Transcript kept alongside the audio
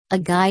A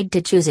guide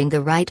to choosing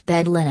the right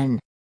bed linen.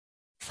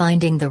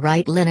 Finding the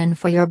right linen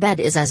for your bed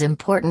is as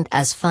important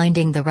as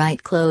finding the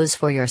right clothes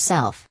for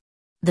yourself.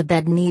 The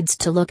bed needs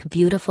to look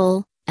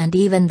beautiful, and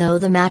even though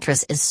the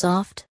mattress is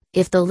soft,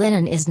 if the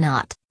linen is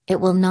not, it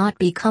will not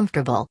be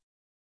comfortable.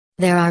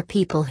 There are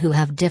people who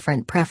have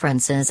different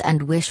preferences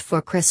and wish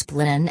for crisp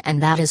linen,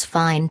 and that is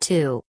fine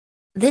too.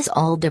 This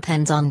all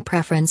depends on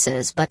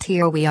preferences, but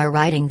here we are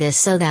writing this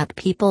so that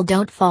people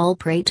don't fall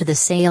prey to the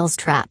sales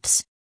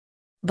traps.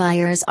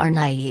 Buyers are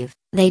naive,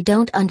 they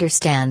don't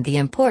understand the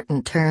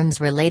important terms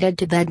related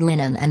to bed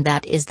linen, and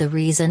that is the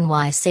reason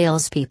why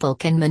salespeople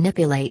can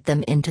manipulate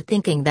them into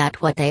thinking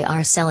that what they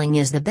are selling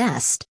is the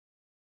best.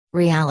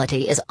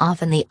 Reality is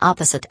often the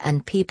opposite,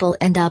 and people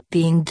end up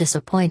being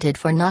disappointed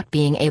for not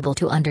being able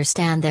to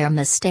understand their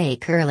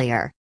mistake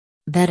earlier.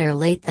 Better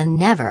late than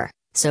never,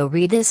 so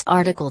read this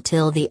article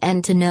till the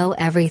end to know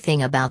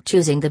everything about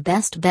choosing the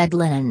best bed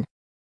linen.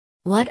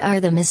 What are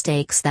the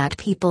mistakes that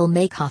people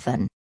make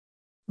often?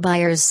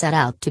 Buyers set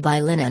out to buy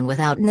linen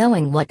without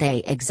knowing what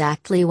they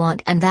exactly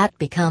want, and that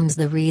becomes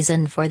the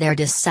reason for their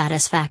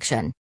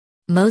dissatisfaction.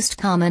 Most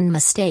common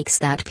mistakes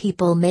that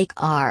people make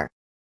are: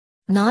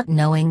 not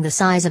knowing the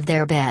size of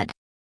their bed,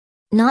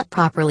 not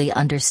properly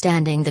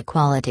understanding the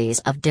qualities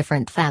of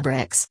different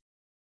fabrics,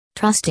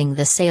 trusting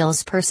the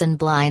salesperson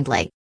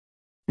blindly,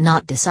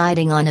 not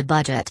deciding on a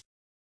budget,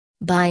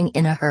 buying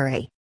in a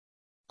hurry.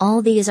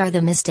 All these are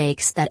the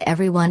mistakes that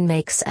everyone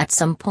makes at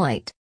some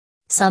point.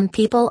 Some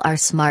people are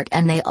smart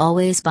and they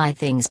always buy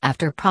things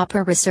after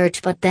proper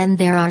research, but then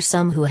there are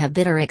some who have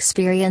bitter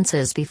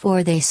experiences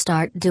before they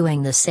start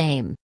doing the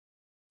same.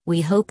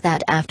 We hope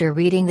that after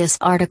reading this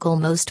article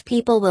most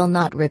people will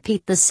not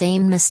repeat the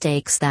same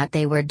mistakes that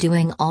they were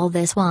doing all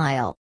this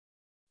while.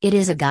 It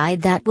is a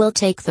guide that will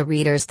take the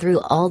readers through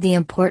all the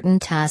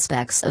important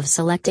aspects of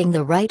selecting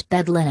the right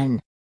bed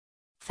linen.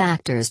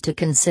 Factors to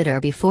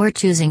consider before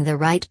choosing the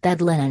right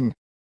bed linen.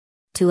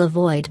 To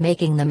avoid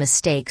making the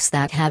mistakes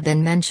that have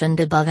been mentioned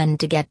above and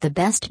to get the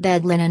best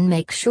bed linen,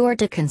 make sure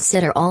to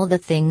consider all the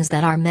things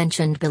that are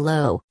mentioned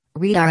below.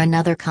 Read our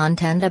another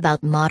content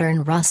about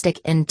modern rustic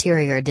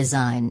interior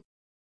design.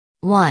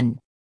 1.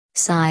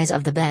 Size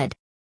of the bed.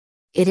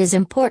 It is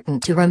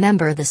important to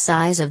remember the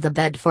size of the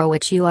bed for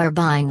which you are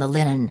buying the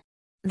linen.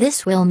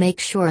 This will make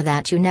sure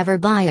that you never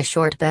buy a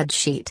short bed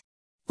sheet.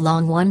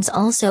 Long ones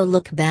also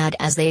look bad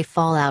as they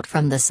fall out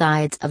from the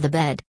sides of the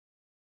bed.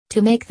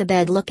 To make the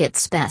bed look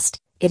its best,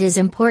 it is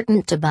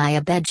important to buy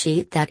a bed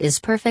sheet that is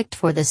perfect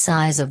for the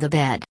size of the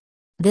bed.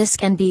 This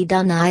can be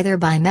done either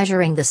by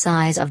measuring the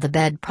size of the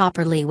bed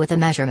properly with a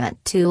measurement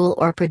tool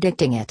or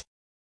predicting it.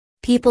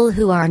 People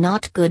who are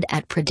not good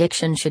at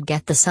prediction should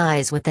get the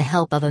size with the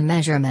help of a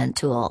measurement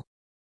tool.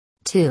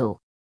 2.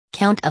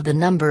 Count of the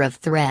number of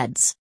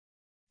threads.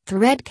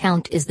 Thread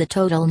count is the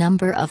total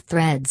number of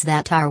threads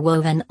that are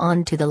woven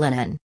onto the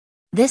linen.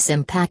 This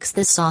impacts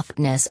the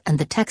softness and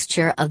the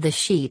texture of the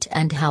sheet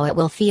and how it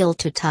will feel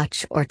to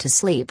touch or to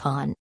sleep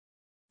on.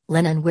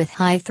 Linen with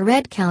high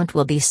thread count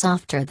will be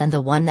softer than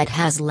the one that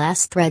has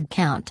less thread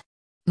count.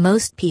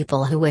 Most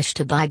people who wish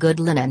to buy good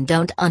linen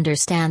don't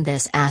understand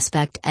this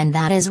aspect, and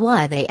that is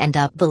why they end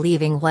up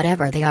believing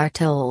whatever they are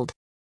told.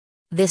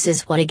 This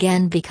is what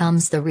again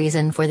becomes the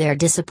reason for their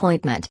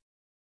disappointment.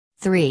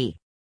 3.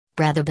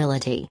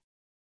 Breathability.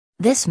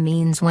 This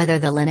means whether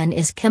the linen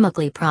is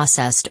chemically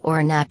processed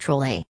or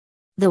naturally.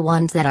 The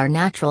ones that are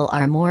natural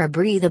are more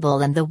breathable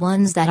than the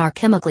ones that are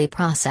chemically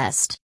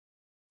processed.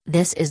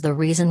 This is the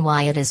reason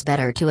why it is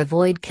better to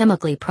avoid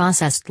chemically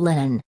processed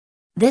linen.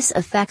 This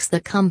affects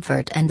the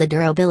comfort and the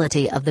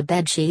durability of the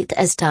bedsheet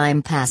as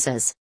time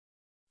passes.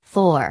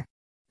 4.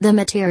 The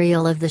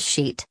material of the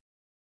sheet.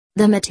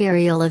 The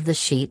material of the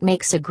sheet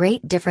makes a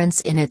great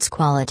difference in its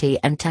quality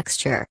and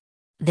texture.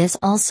 This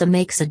also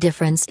makes a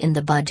difference in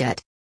the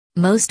budget.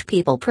 Most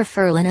people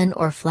prefer linen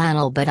or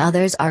flannel, but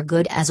others are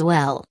good as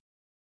well.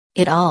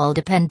 It all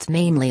depends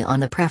mainly on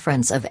the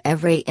preference of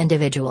every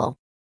individual.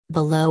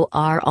 Below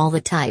are all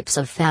the types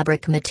of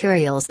fabric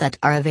materials that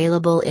are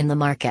available in the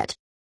market.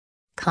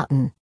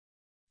 Cotton,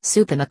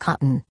 Supima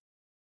cotton,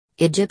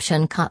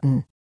 Egyptian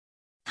cotton,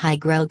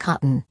 Hygro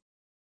cotton,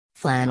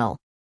 flannel,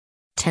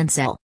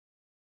 tencel,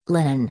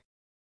 linen,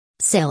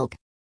 silk,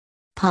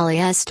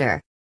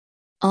 polyester.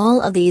 All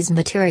of these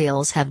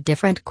materials have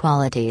different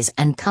qualities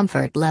and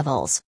comfort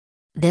levels.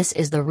 This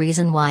is the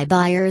reason why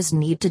buyers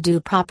need to do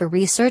proper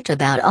research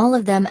about all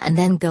of them and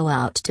then go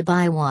out to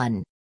buy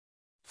one.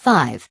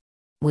 5.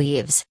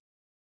 Weaves.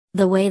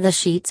 The way the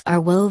sheets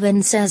are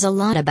woven says a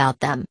lot about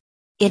them.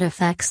 It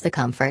affects the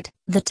comfort,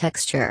 the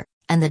texture,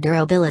 and the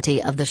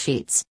durability of the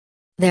sheets.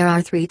 There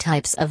are 3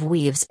 types of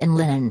weaves in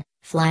linen: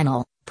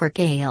 flannel,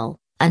 percale,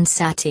 and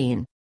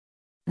sateen.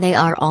 They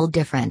are all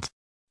different.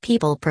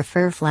 People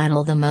prefer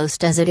flannel the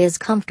most as it is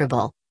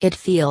comfortable, it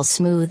feels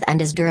smooth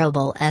and is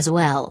durable as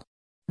well.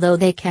 Though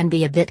they can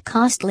be a bit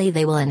costly,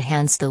 they will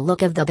enhance the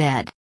look of the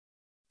bed.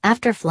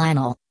 After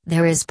flannel,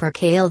 there is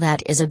percale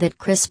that is a bit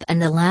crisp,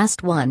 and the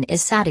last one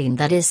is sateen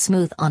that is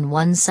smooth on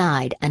one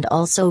side and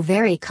also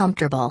very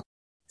comfortable.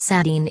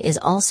 Sateen is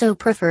also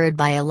preferred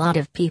by a lot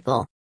of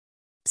people.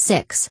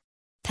 6.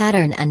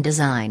 Pattern and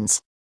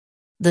designs.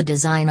 The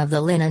design of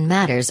the linen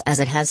matters as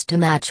it has to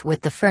match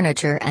with the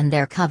furniture and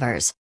their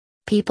covers.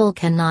 People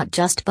cannot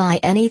just buy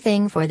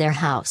anything for their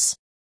house.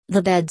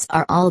 The beds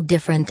are all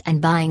different,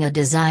 and buying a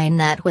design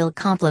that will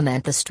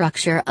complement the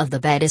structure of the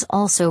bed is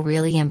also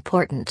really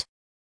important.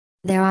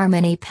 There are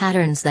many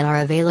patterns that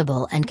are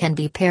available and can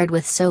be paired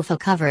with sofa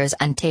covers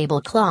and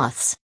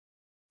tablecloths.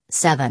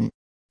 7.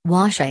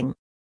 Washing.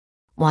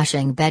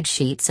 Washing bed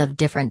sheets of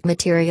different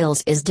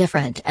materials is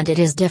different, and it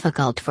is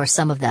difficult for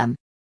some of them.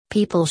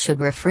 People should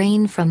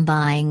refrain from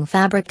buying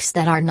fabrics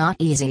that are not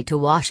easy to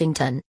wash.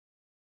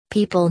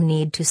 People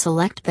need to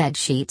select bed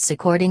sheets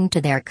according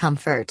to their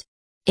comfort.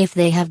 If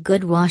they have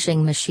good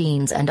washing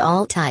machines and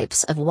all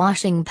types of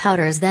washing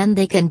powders, then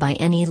they can buy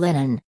any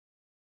linen.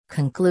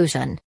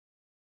 Conclusion.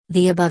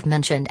 The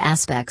above-mentioned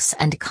aspects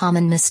and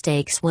common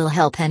mistakes will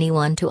help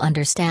anyone to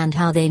understand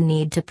how they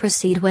need to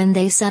proceed when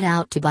they set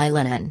out to buy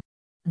linen.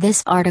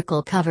 This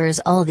article covers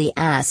all the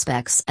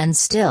aspects, and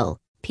still,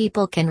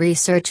 people can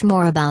research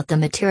more about the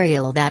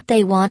material that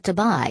they want to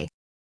buy.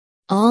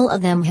 All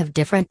of them have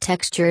different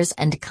textures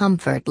and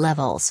comfort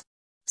levels.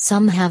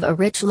 Some have a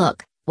rich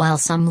look, while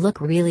some look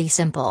really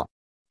simple.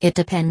 It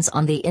depends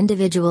on the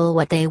individual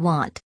what they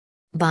want.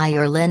 Buy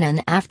your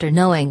linen after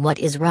knowing what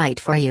is right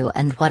for you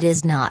and what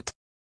is not.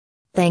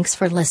 Thanks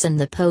for listening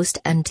the post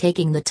and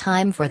taking the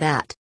time for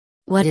that.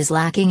 What is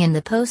lacking in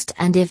the post,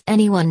 and if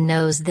anyone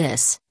knows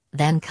this,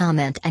 then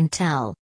comment and tell.